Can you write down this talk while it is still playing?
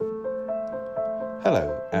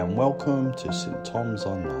Hello and welcome to St Thomas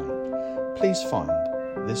Online. Please find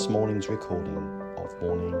this morning's recording of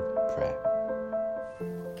morning prayer.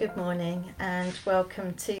 Good morning and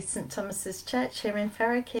welcome to St Thomas's Church here in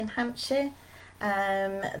Ferrick in Hampshire.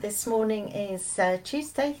 This morning is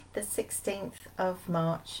Tuesday the 16th of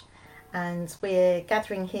March and we're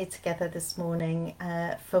gathering here together this morning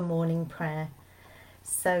for morning prayer.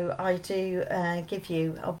 So I do give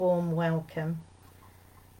you a warm welcome.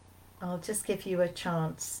 I'll just give you a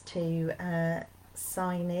chance to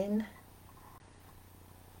sign in.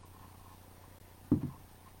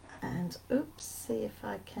 And oops, see if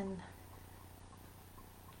I can,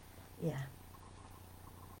 yeah,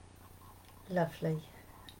 lovely,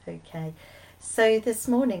 okay. So this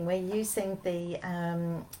morning we're using the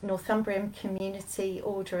Northumbrian Community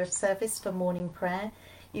Order of Service for morning prayer.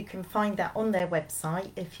 You can find that on their website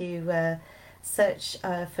if you search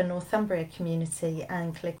for Northumbria Community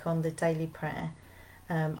and click on the daily prayer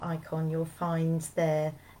icon. You'll find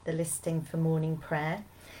there the listing for morning prayer.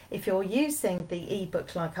 If you're using the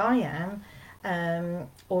ebook like I am,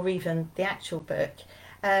 or even the actual book,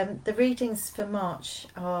 the readings for March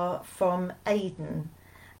are from Aidan.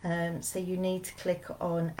 So you need to click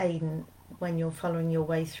on Aidan when you're following your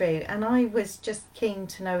way through. And I was just keen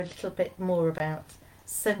to know a little bit more about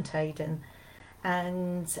St Aidan.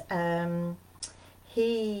 And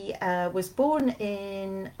he was born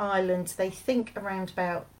in Ireland, they think around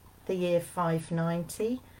about the year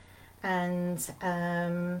 590. And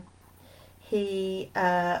he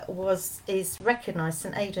is recognised,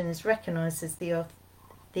 St Aidan is recognised as the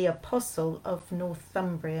Apostle of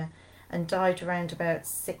Northumbria and died around about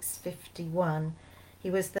 651. He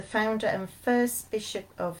was the founder and first bishop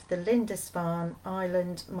of the Lindisfarne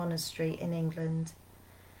Island Monastery in England,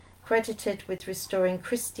 credited with restoring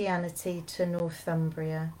Christianity to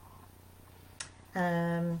Northumbria.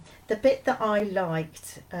 The bit that I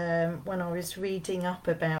liked when I was reading up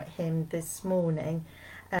about him this morning,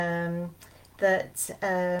 that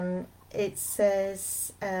it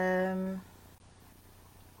says, here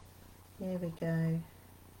we go,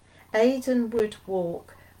 Aidan would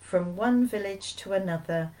walk from one village to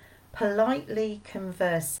another, politely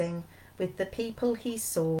conversing with the people he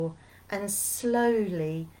saw and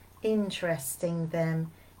slowly interesting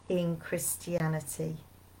them in Christianity.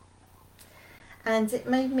 And it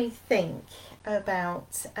made me think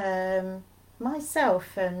about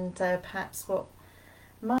myself and perhaps what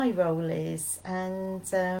my role is. And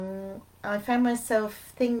I found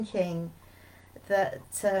myself thinking that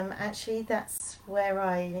actually that's where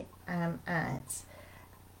I am at.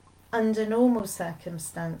 Under normal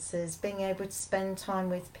circumstances, being able to spend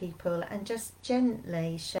time with people and just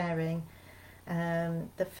gently sharing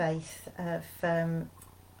the faith of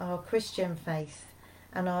our Christian faith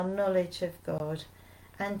and our knowledge of God,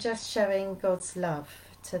 and just showing God's love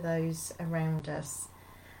to those around us.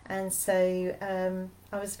 And so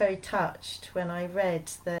I was very touched when I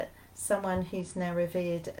read that someone who's now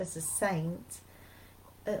revered as a saint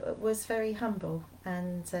was very humble,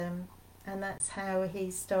 and that's how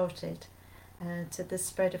he started to the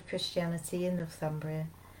spread of Christianity in Northumbria,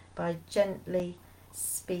 by gently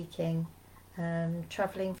speaking,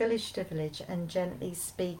 travelling village to village and gently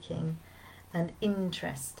speaking and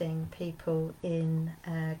interesting people in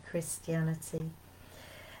Christianity.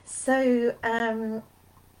 So a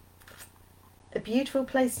beautiful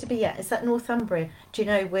place to be at. Is that Northumbria? Do you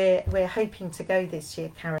know we're hoping to go this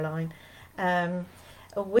year, Caroline?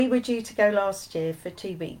 We were due to go last year for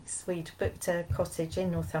 2 weeks. We'd booked a cottage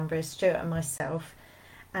in Northumbria, Stuart and myself,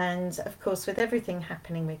 and of course with everything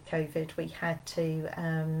happening with COVID, we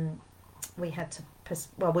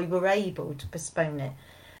were able to postpone it.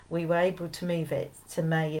 We were able to move it to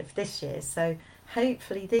May of this year. So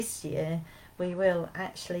hopefully this year we will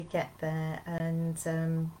actually get there and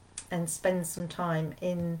spend some time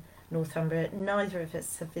in Northumbria. Neither of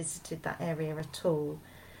us have visited that area at all,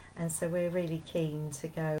 and so we're really keen to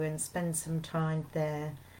go and spend some time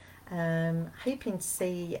there. Hoping to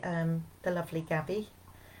see the lovely Gabby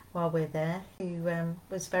while we're there, who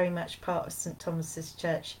was very much part of St Thomas's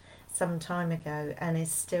Church some time ago and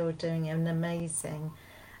is still doing an amazing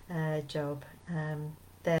job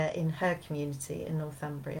there in her community in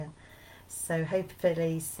Northumbria. So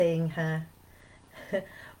hopefully seeing her.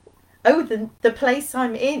 Oh, the place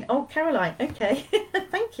I'm in. Oh, Caroline, okay.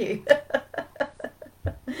 Thank you.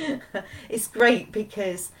 It's great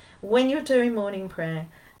because when you're doing morning prayer,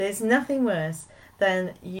 there's nothing worse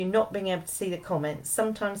than you not being able to see the comments.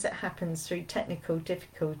 Sometimes it happens through technical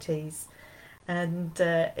difficulties, and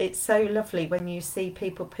it's so lovely when you see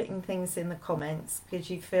people putting things in the comments, because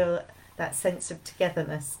you feel that sense of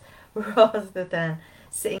togetherness rather than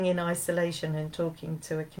sitting in isolation and talking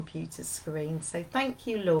to a computer screen. So thank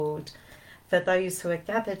you, Lord, for those who are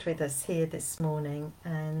gathered with us here this morning.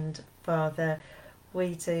 And Father,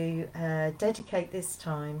 we do dedicate this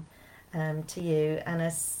time to you. And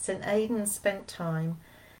as St Aidan spent time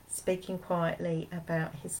speaking quietly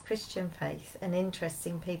about his Christian faith and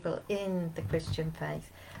interesting people in the Christian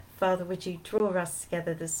faith, Father, would you draw us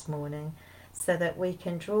together this morning so that we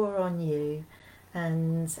can draw on you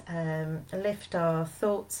and lift our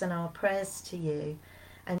thoughts and our prayers to you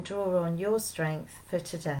and draw on your strength for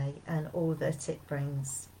today and all that it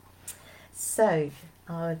brings. So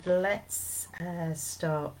let's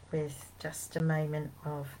start with just a moment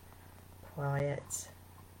of quiet.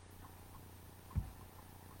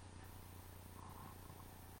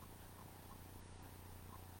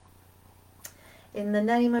 In the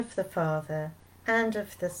name of the Father, and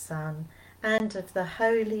of the Son, and of the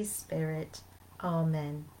Holy Spirit.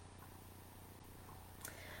 Amen.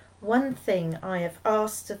 One thing I have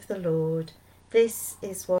asked of the Lord, this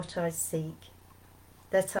is what I seek,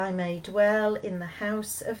 that I may dwell in the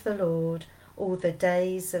house of the Lord all the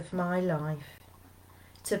days of my life,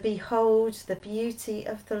 to behold the beauty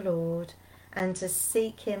of the Lord and to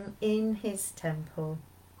seek him in his temple.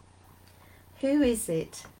 Who is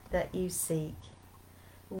it that you seek?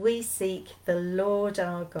 We seek the Lord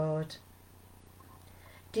our God.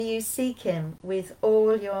 Do you seek him with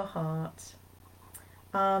all your heart?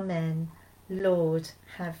 Amen. Lord,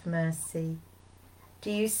 have mercy.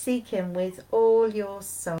 Do you seek him with all your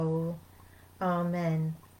soul?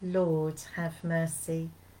 Amen. Lord, have mercy.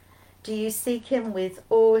 Do you seek him with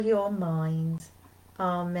all your mind?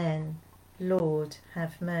 Amen. Lord,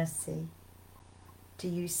 have mercy. Do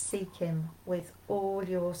you seek him with all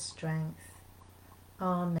your strength?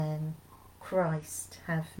 Amen. Christ,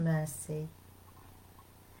 have mercy.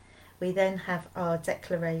 We then have our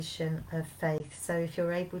declaration of faith. So if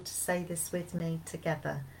you're able to say this with me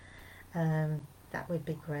together, that would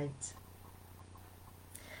be great.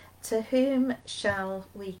 To whom shall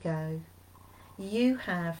we go? You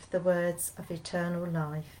have the words of eternal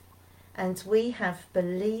life, and we have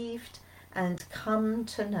believed and come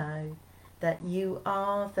to know that you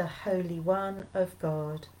are the Holy One of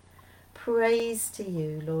God. Praise to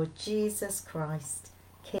you, Lord Jesus Christ,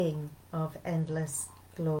 King of endless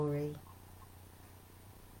glory.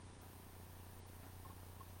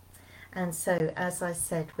 And so, as I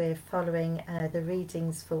said, we're following the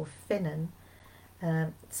readings for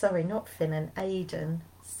Aidan,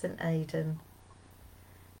 St Aidan.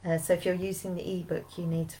 So if you're using the ebook, you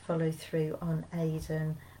need to follow through on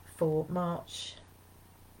Aidan for March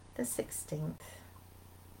the 16th.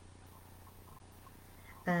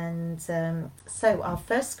 And so our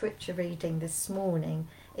first scripture reading this morning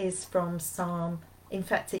is from in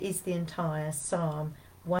fact it is the entire Psalm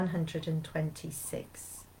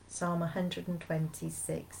 126. Psalm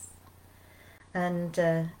 126. And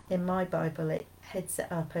in my Bible it heads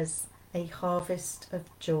it up as a harvest of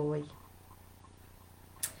joy.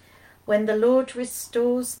 When the Lord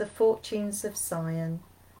restores the fortunes of Zion,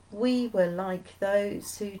 we were like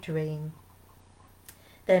those who dream.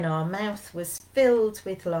 Then our mouth was filled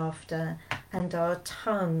with laughter and our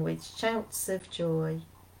tongue with shouts of joy.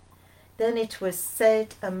 Then it was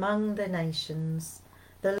said among the nations,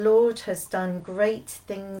 the Lord has done great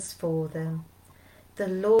things for them. The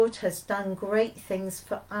Lord has done great things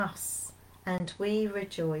for us, and we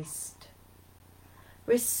rejoiced.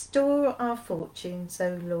 Restore our fortunes,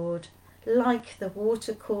 O Lord, like the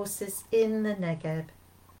watercourses in the Negeb.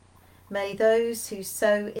 May those who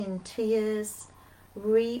sow in tears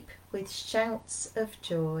reap with shouts of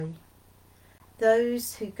joy.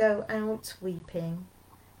 Those who go out weeping,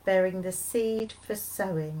 bearing the seed for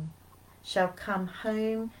sowing, shall come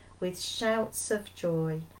home with shouts of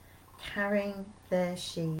joy, carrying their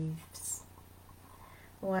sheaves.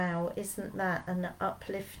 Wow, isn't that an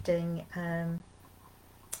uplifting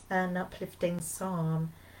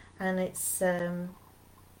psalm? And it's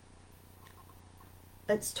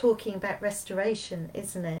talking about restoration,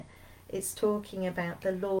 isn't it? It's talking about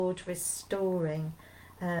the Lord restoring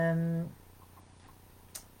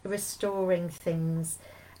things,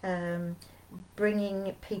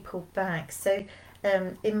 bringing people back. So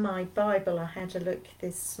in my Bible, I had a look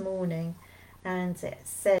this morning, and it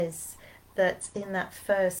says that in that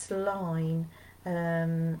first line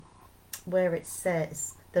where it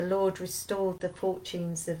says, the Lord restored the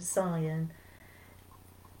fortunes of Zion,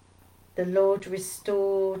 the Lord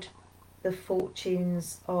restored the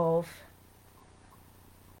fortunes of.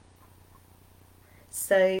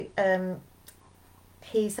 So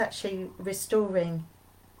he's actually restoring.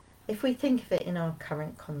 If we think of it in our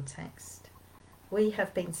current context, we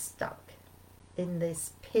have been stuck. in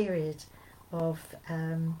this period of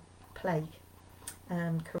plague.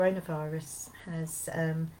 Coronavirus has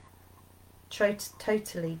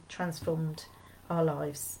totally transformed our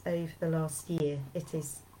lives over the last year. It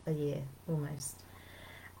is a year almost.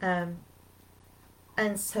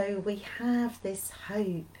 And so we have this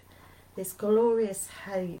hope, this glorious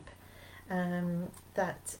hope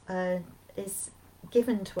that is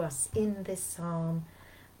given to us in this psalm.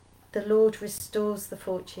 The Lord restores the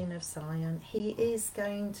fortune of Zion. He is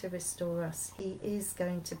going to restore us. He is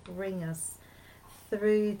going to bring us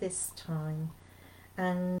through this time.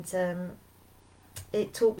 And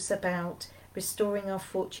it talks about restoring our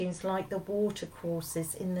fortunes like the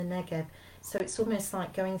watercourses in the Negev. So it's almost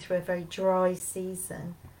like going through a very dry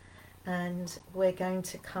season, and we're going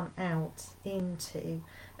to come out into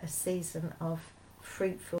a season of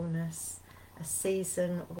fruitfulness, a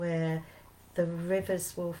season where the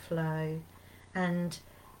rivers will flow. And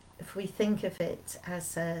if we think of it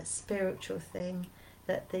as a spiritual thing,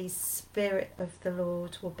 that the Spirit of the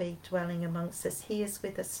Lord will be dwelling amongst us. He is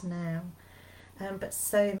with us now, but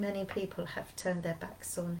so many people have turned their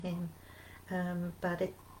backs on him. But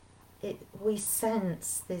we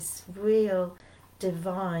sense this real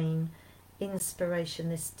divine inspiration,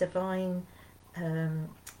 this divine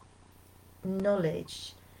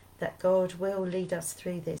knowledge that God will lead us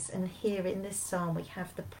through this. And here in this psalm we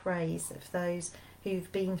have the praise of those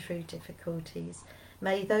who've been through difficulties.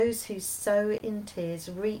 May those who sow in tears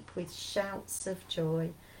reap with shouts of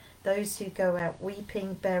joy. Those who go out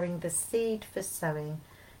weeping, bearing the seed for sowing,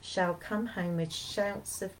 shall come home with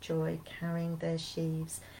shouts of joy, carrying their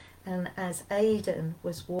sheaves. And as Aidan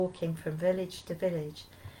was walking from village to village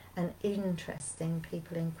and interesting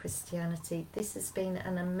people in Christianity, this has been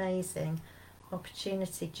an amazing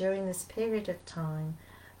opportunity during this period of time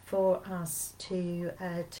for us to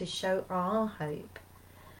show our hope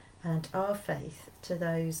and our faith to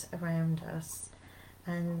those around us.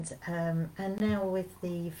 And now with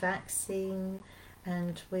the vaccine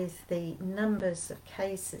and with the numbers of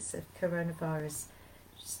cases of coronavirus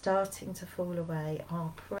starting to fall away,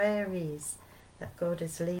 our prayer is that God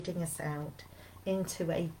is leading us out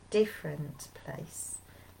into a different place,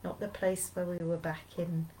 not the place where we were back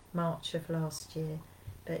in March of last year,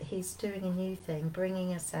 but he's doing a new thing,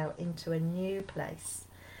 bringing us out into a new place.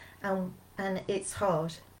 And it's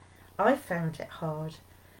hard. I found it hard.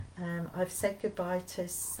 I've said goodbye to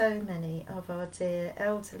so many of our dear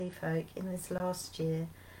elderly folk in this last year,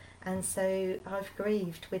 and so I've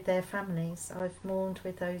grieved with their families. I've mourned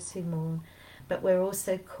with those who mourn, but we're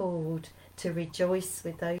also called to rejoice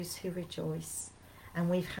with those who rejoice. And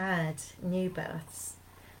we've had new births.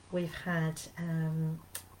 We've had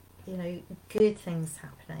good things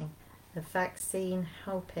happening. The vaccine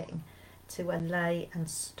helping to allay and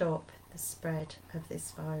stop the spread of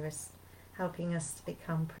this virus, helping us to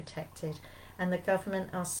become protected. And the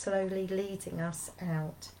government are slowly leading us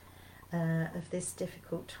out of this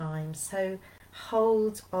difficult time. So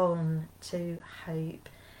hold on to hope.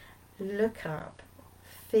 Look up.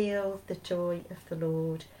 Feel the joy of the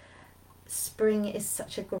Lord. Spring is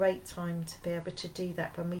such a great time to be able to do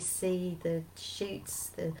that when we see the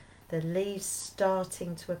shoots, the leaves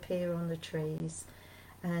starting to appear on the trees.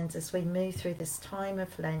 And as we move through this time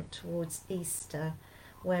of Lent towards Easter,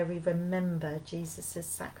 where we remember Jesus'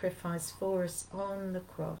 sacrifice for us on the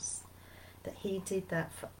cross, that he did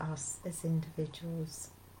that for us as individuals.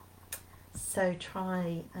 So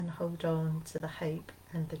try and hold on to the hope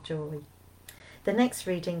and the joy. The next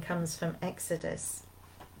reading comes from Exodus.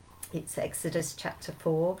 It's Exodus chapter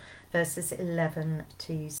 4, verses 11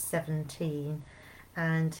 to 17.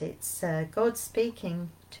 And it's God speaking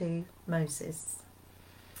to Moses.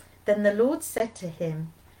 Then the Lord said to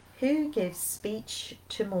him, "Who gives speech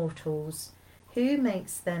to mortals? Who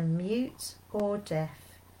makes them mute or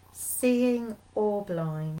deaf, seeing or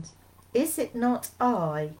blind? Is it not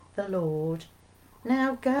I, the Lord?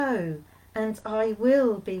 Now go, and I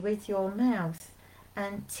will be with your mouth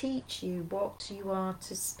and teach you what you are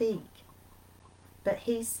to speak." But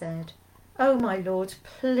he said, "Oh, my Lord,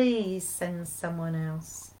 please send someone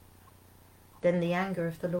else." Then the anger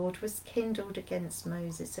of the Lord was kindled against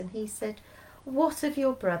Moses, and he said, "What of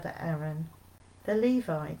your brother Aaron, the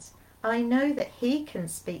Levite? I know that he can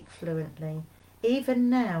speak fluently. Even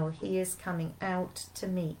now he is coming out to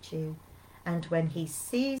meet you, and when he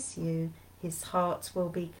sees you, his heart will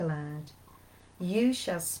be glad. You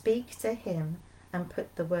shall speak to him and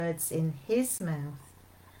put the words in his mouth,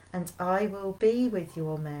 and I will be with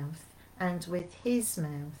your mouth and with his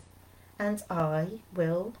mouth, and I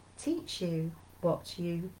will teach you what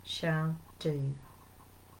you shall do.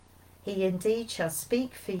 He indeed shall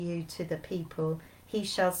speak for you to the people. He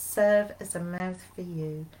shall serve as a mouth for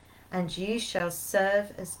you, and you shall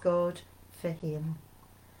serve as God for him.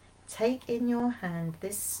 Take in your hand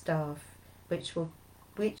this staff,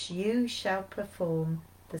 which you shall perform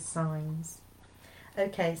the signs.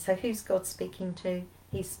 Okay, so who's God speaking to?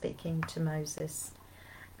 He's speaking to Moses.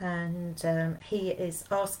 And he is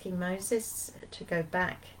asking Moses to go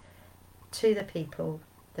back to the people.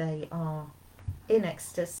 They are in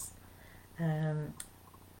Exodus.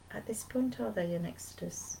 At this point, are they in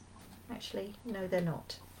Exodus? Actually, no, they're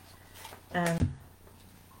not.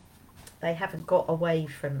 They haven't got away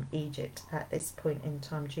from Egypt at this point in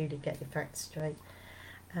time. Julie, get your facts straight.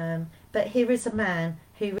 But here is a man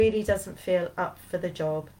who really doesn't feel up for the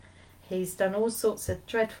job. He's done all sorts of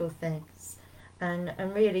dreadful things and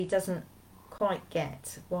really doesn't quite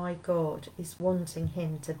get why God is wanting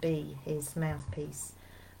him to be his mouthpiece,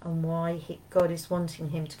 and why God is wanting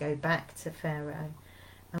him to go back to Pharaoh,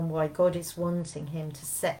 and why God is wanting him to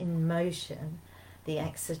set in motion the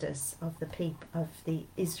exodus of the people, of the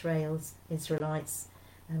Israelites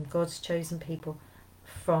and God's chosen people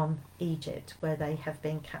from Egypt, where they have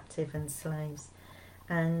been captive and slaves.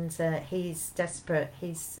 And he's desperate.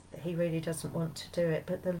 He really doesn't want to do it.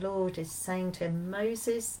 But the Lord is saying to him,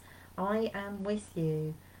 Moses, I am with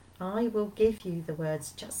you. I will give you the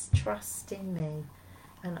words. Just trust in me,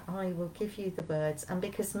 and I will give you the words. And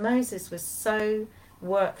because Moses was so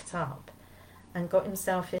worked up and got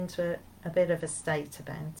himself into a bit of a state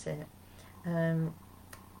about it,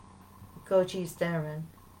 God used Aaron.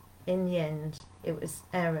 In the end, it was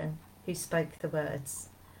Aaron who spoke the words,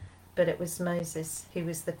 but it was Moses who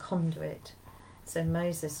was the conduit. So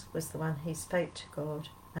Moses was the one who spoke to God,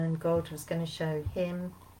 and God was going to show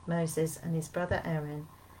him, Moses, and his brother Aaron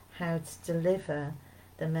how to deliver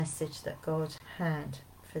the message that God had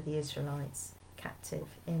for the Israelites captive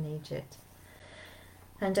in Egypt.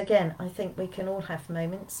 And again, I think we can all have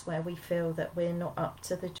moments where we feel that we're not up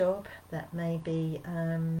to the job, that maybe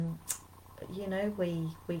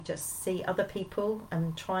we just see other people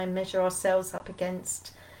and try and measure ourselves up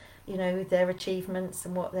against, their achievements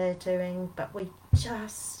and what they're doing, but we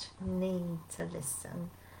just need to listen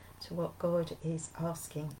to what God is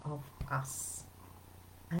asking of us.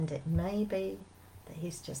 And it may be that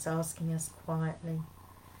he's just asking us quietly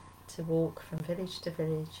to walk from village to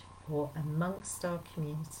village or amongst our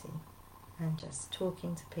community and just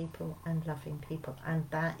talking to people and loving people. And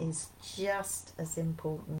that is just as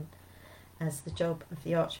important as the job of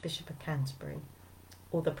the Archbishop of Canterbury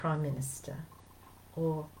or the Prime Minister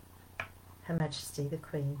or Her Majesty the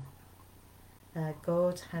Queen.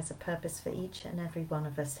 God has a purpose for each and every one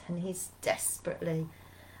of us, and he's desperately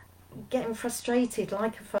getting frustrated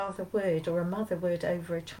like a father would or a mother would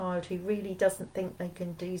over a child who really doesn't think they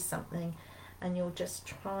can do something, and you're just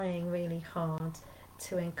trying really hard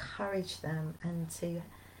to encourage them and to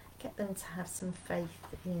get them to have some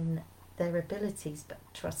faith in their abilities, but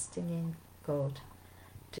trusting in God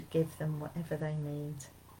to give them whatever they need.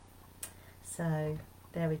 So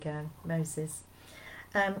there we go, Moses.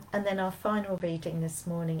 And then our final reading this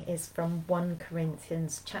morning is from 1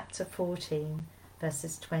 Corinthians chapter 14,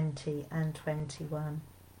 verses 20 and 21.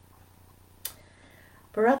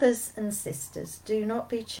 Brothers and sisters, do not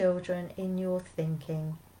be children in your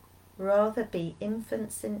thinking. Rather be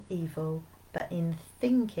infants in evil, but in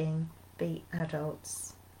thinking be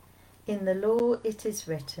adults. In the law it is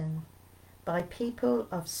written, by people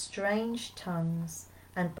of strange tongues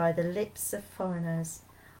and by the lips of foreigners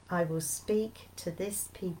I will speak to this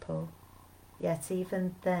people, yet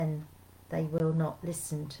even then they will not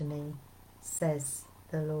listen to me, says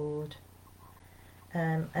the Lord.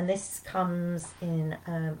 And this comes in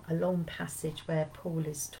a long passage where Paul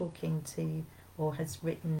is talking to, or has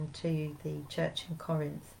written to, the church in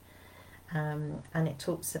Corinth. And it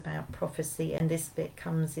talks about prophecy, and this bit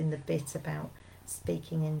comes in the bit about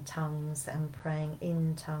speaking in tongues and praying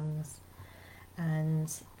in tongues,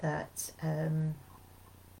 and that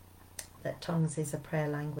that tongues is a prayer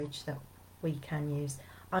language that we can use.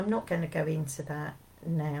 I'm not going to go into that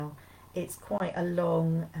now. It's quite a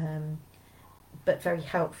long but very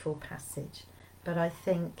helpful passage. But I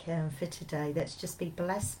think for today, let's just be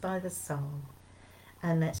blessed by the psalm,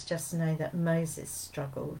 and let's just know that Moses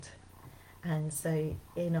struggled. And so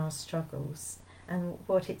in our struggles, and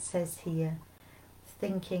what it says here,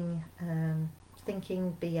 thinking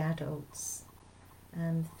be adults.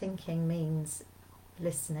 Thinking means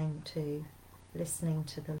listening to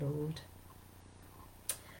the Lord.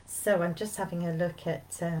 So I'm just having a look at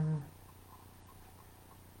to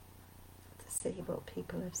see what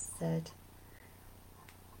people have said.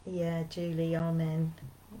 Yeah, Julie, amen.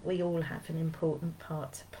 We all have an important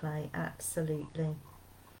part to play, absolutely.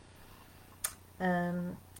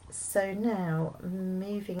 So now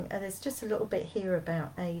moving, there's just a little bit here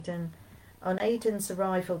about Aidan. On Aidan's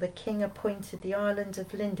arrival, the king appointed the island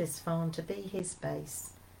of Lindisfarne to be his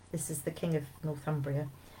base. This is the king of Northumbria.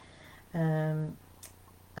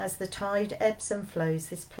 As the tide ebbs and flows,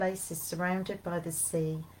 this place is surrounded by the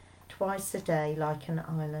sea twice a day like an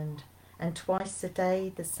island, and twice a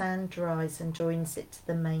day the sand dries and joins it to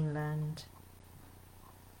the mainland.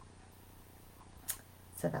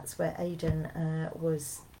 So that's where Aidan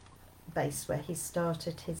was based, where he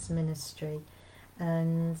started his ministry.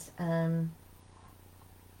 And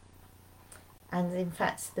in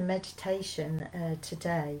fact the meditation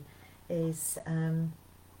today is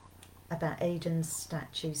about Aidan's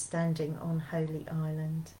statue standing on Holy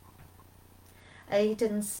Island.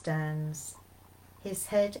 Aidan stands. His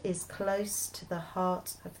head is close to the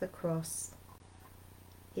heart of the cross.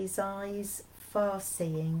 His eyes,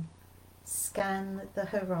 far-seeing, scan the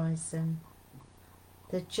horizon,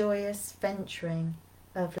 the joyous venturing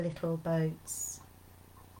of little boats.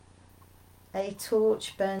 A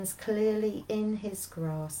torch burns clearly in his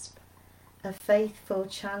grasp, a faithful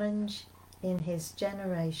challenge in his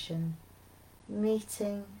generation,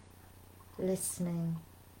 meeting, listening,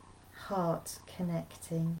 heart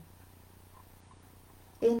connecting.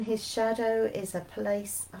 In his shadow is a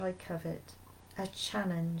place I covet, a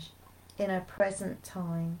challenge in a present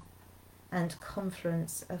time and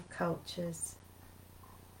confluence of cultures.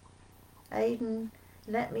 Aidan,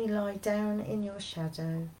 let me lie down in your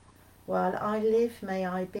shadow. While I live, may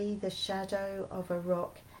I be the shadow of a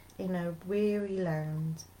rock in a weary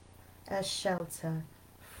land, a shelter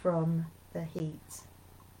from the heat.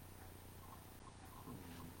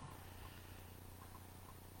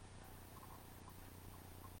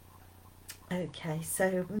 Okay,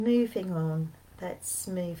 so moving on, let's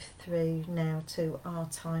move through now to our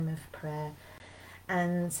time of prayer.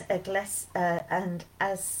 And as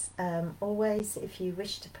always, if you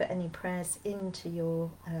wish to put any prayers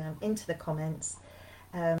into the comments,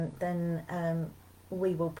 then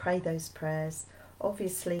we will pray those prayers.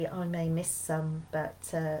 Obviously, I may miss some,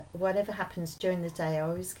 but whatever happens during the day, I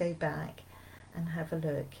always go back and have a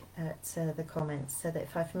look at the comments, so that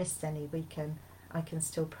if I've missed any, I can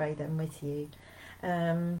still pray them with you.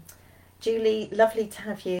 Julie, lovely to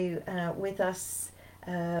have you with us.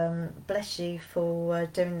 Bless you for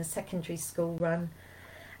doing the secondary school run,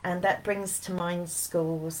 and that brings to mind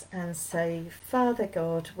schools. And so, Father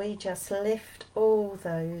God, we just lift all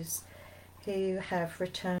those who have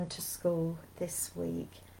returned to school this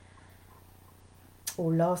week,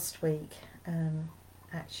 or last week.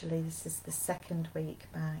 Actually, this is the second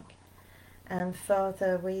week back. And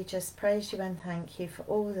Father, we just praise you and thank you for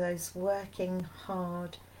all those working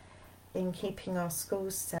hard in keeping our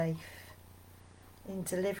schools safe, in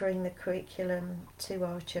delivering the curriculum to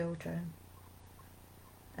our children.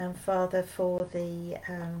 And Father, for the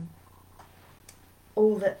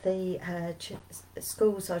all that the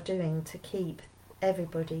schools are doing to keep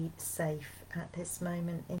everybody safe at this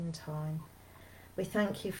moment in time. We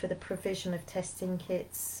thank you for the provision of testing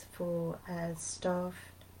kits for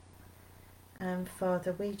staff. And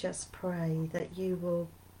Father, we just pray that you will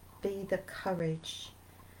be the courage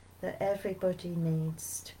that everybody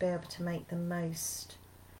needs to be able to make the most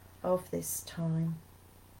of this time.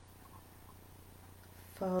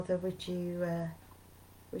 Father, would you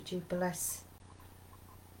bless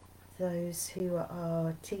those who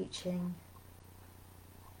are teaching,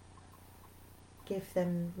 give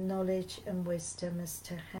them knowledge and wisdom as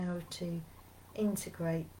to how to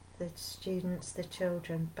integrate the students, the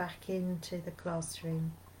children, back into the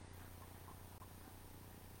classroom.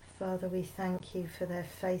 Father, we thank you for their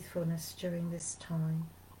faithfulness during this time.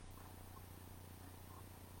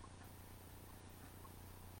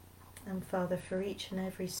 And Father, for each and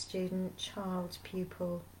every student, child,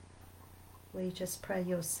 pupil, we just pray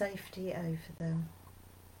your safety over them.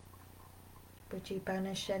 Would you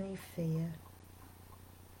banish any fear?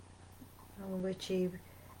 And would you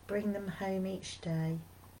bring them home each day,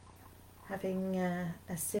 having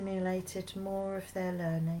assimilated more of their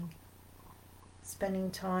learning,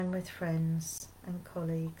 spending time with friends and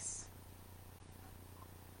colleagues.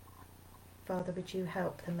 Father, would you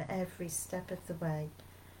help them every step of the way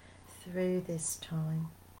through this time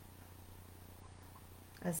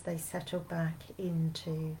as they settle back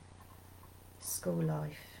into school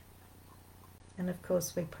life. And of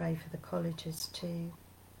course we pray for the colleges too,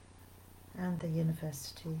 and the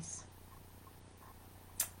universities.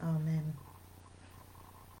 Amen.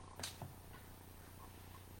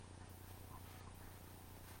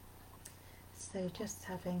 So just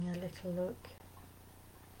having a little look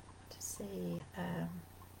to see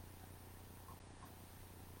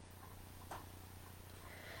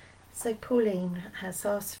So Pauline has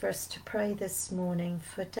asked for us to pray this morning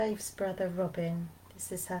for Dave's brother Robin.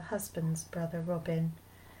 This is her husband's brother Robin,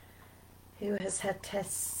 who has had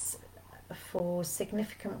tests for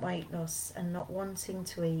significant weight loss and not wanting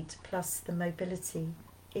to eat, plus the mobility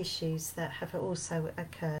issues that have also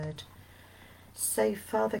occurred. So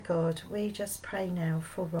Father God, we just pray now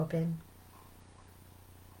for Robin.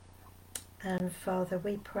 And Father,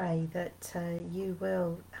 we pray that you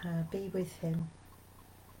will be with him,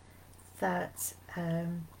 that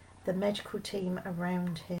the medical team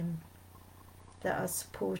around him that are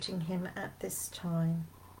supporting him at this time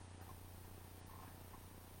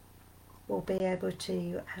will be able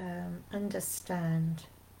to understand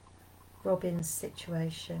Robin's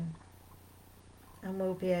situation and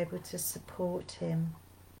will be able to support him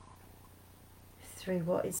through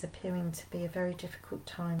what is appearing to be a very difficult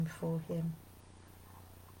time for him.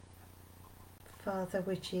 Father,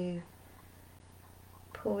 would you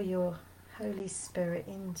pour your Holy Spirit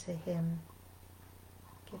into him,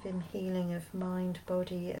 give him healing of mind,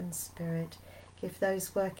 body and spirit, give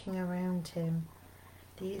those working around him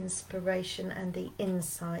the inspiration and the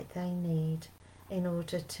insight they need in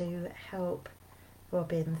order to help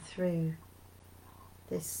Robin through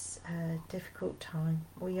this difficult time.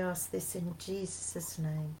 We ask this in Jesus'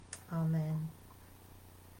 name. Amen.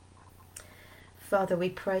 Father, we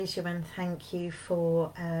praise you and thank you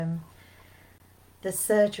for the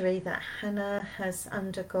surgery that Hannah has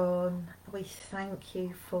undergone. We thank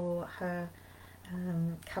you for her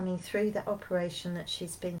coming through the operation that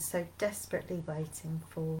she's been so desperately waiting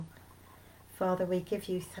for. Father, we give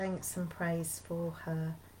you thanks and praise for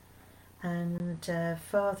her. And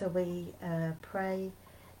Father, we pray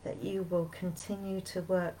that you will continue to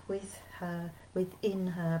work with her, within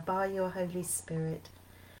her, by your Holy Spirit.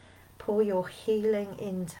 Pour your healing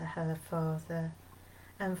into her, Father.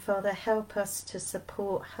 And Father, help us to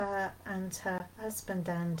support her and her husband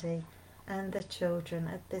Andy and the children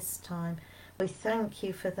at this time. We thank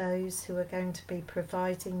you for those who are going to be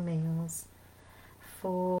providing meals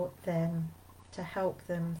for them to help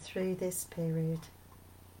them through this period.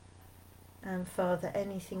 And Father,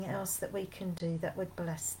 anything else that we can do that would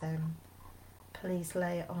bless them, please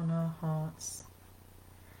lay it on our hearts.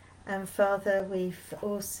 And Father, we've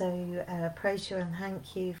also praised you and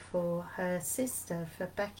thank you for her sister, for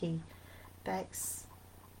Bex,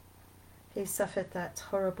 who suffered that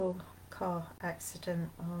horrible car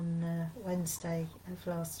accident on Wednesday of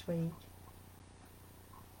last week.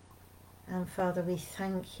 And Father, we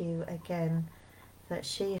thank you again that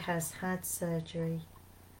she has had surgery.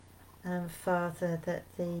 And Father, that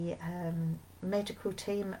the medical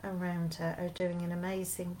team around her are doing an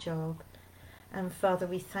amazing job. And Father,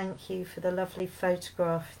 we thank you for the lovely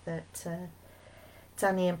photograph that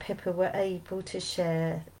Danny and Pippa were able to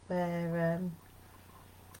share, where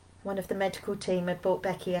one of the medical team had brought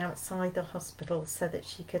Becky outside the hospital so that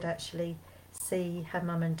she could actually see her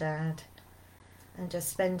mum and dad and just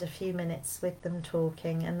spend a few minutes with them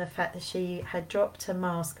talking, and the fact that she had dropped her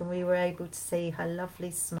mask and we were able to see her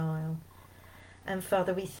lovely smile. And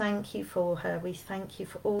Father, we thank you for her. We thank you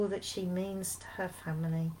for all that she means to her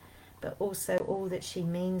family, but also all that she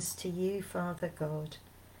means to you, Father God.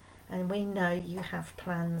 And we know you have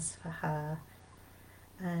plans for her.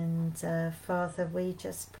 And Father, we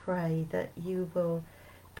just pray that you will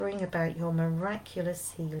bring about your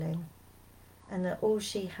miraculous healing, and that all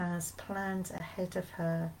she has planned ahead of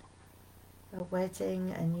her, a wedding,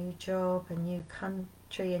 a new job, a new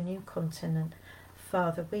country, a new continent,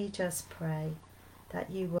 Father, we just pray that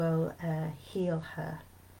you will heal her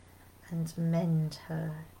and mend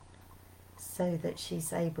her so that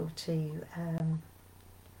she's able to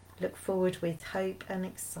look forward with hope and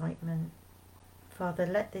excitement. Father,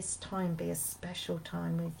 let this time be a special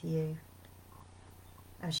time with you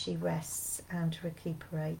as she rests and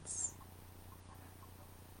recuperates.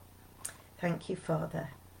 Thank you, Father.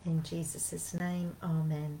 In Jesus' name,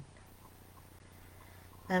 amen.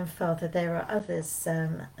 And Father, there are others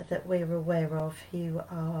that we're aware of who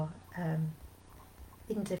are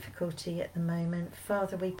in difficulty at the moment.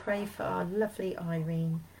 Father, we pray for our lovely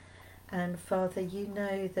Irene. And Father, you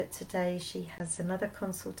know that today she has another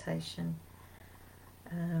consultation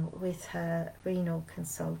with her renal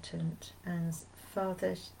consultant. And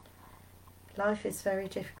Father, life is very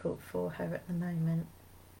difficult for her at the moment.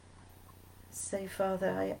 So Father,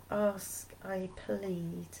 I ask, I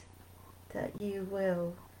plead that you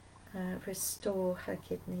will restore her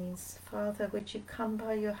kidneys. Father, would you come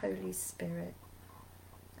by your Holy Spirit,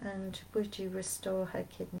 and would you restore her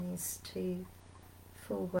kidneys to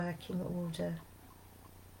full working order.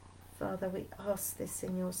 Father, we ask this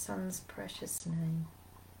in your Son's precious name.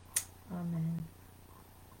 Amen.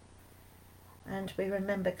 And we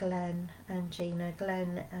remember Glenn and Gina.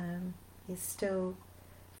 Glenn is still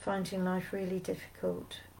finding life really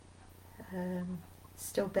difficult,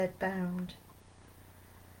 still bedbound,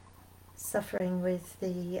 suffering with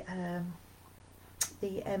the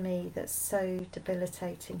ME that's so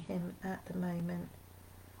debilitating him at the moment.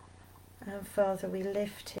 And Father, we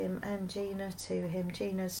lift him and Gina to him.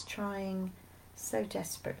 Gina's trying so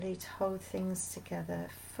desperately to hold things together.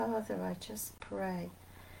 Father, I just pray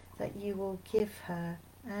that you will give her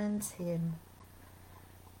and him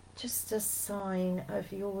just a sign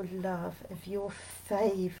of your love, of your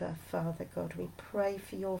favour, Father God. We pray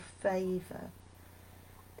for your favour.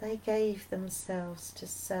 They gave themselves to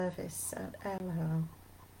service at El.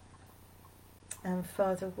 And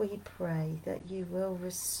Father, we pray that you will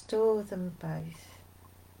restore them both.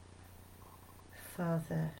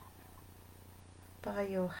 Father, by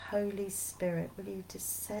your Holy Spirit, will you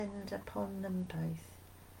descend upon them both,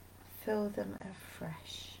 fill them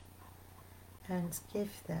afresh, and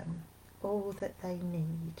give them all that they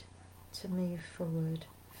need to move forward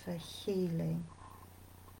for healing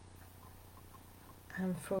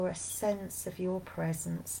and for a sense of your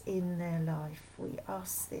presence in their life. We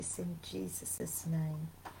ask this in Jesus' name.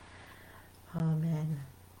 Amen.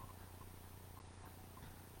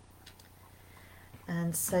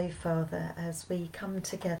 And so, Father, as we come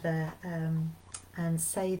together and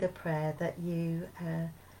say the prayer that you,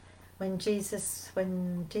 when Jesus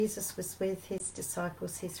was with his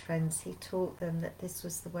disciples, his friends, he taught them that this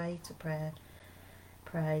was the way to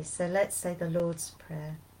pray. So let's say the Lord's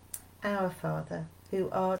Prayer. Our Father, who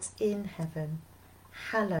art in heaven,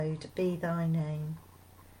 hallowed be thy name.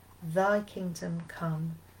 Thy kingdom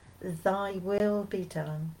come, thy will be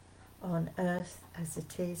done, on earth as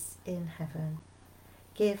it is in heaven.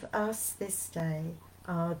 Give us this day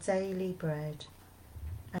our daily bread,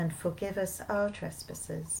 and forgive us our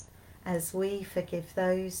trespasses, as we forgive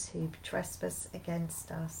those who trespass against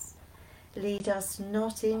us. Lead us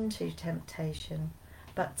not into temptation,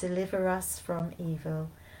 but deliver us from evil.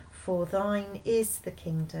 For thine is the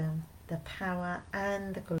kingdom, the power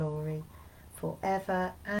and the glory,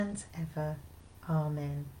 forever and ever.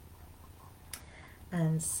 Amen.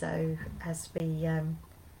 And so as we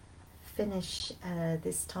finish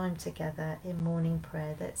this time together in morning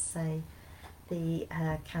prayer, let's say the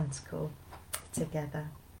canticle together.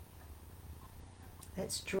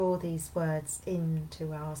 Let's draw these words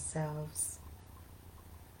into ourselves.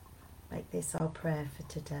 Make this our prayer for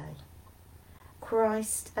today.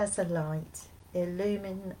 Christ as a light,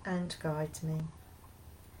 illumine and guide me.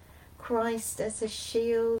 Christ as a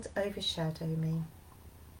shield, overshadow me.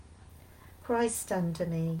 Christ under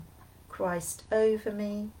me, Christ over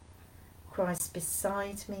me, Christ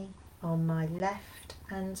beside me, on my left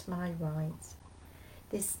and my right.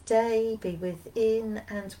 This day be within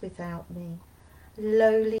and without me,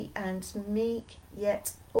 lowly and meek,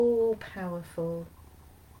 yet all-powerful.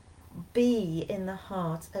 Be in the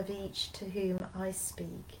heart of each to whom I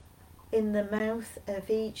speak, in the mouth of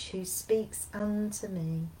each who speaks unto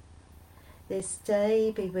me. This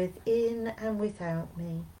day be within and without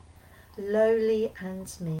me, lowly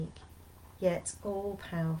and meek, yet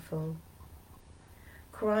all-powerful.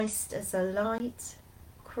 Christ as a light,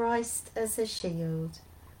 Christ as a shield,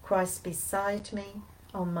 Christ beside me,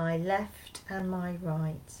 on my left and my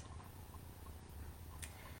right.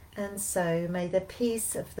 And so may the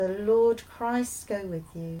peace of the Lord Christ go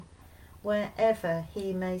with you, wherever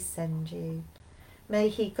he may send you. May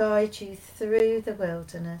he guide you through the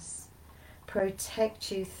wilderness,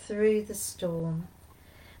 protect you through the storm.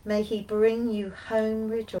 May he bring you home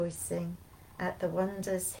rejoicing at the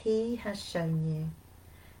wonders he has shown you.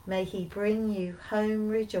 May he bring you home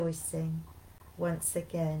rejoicing once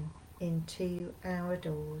again into our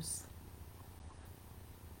doors.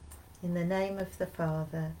 In the name of the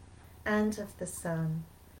Father, and of the Son,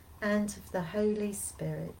 and of the Holy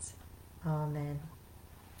Spirit. Amen.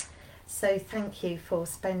 So thank you for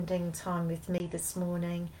spending time with me this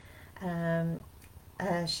morning,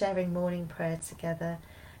 sharing morning prayer together.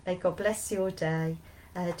 May God bless your day.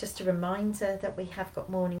 Just a reminder that we have got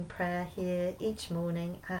morning prayer here each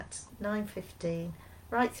morning at 9:15,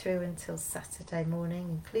 right through until Saturday morning,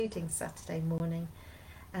 including Saturday morning.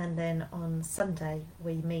 And then on Sunday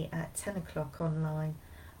we meet at 10 o'clock online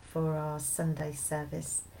for our Sunday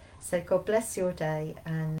service. So God bless your day,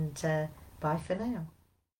 and bye for now.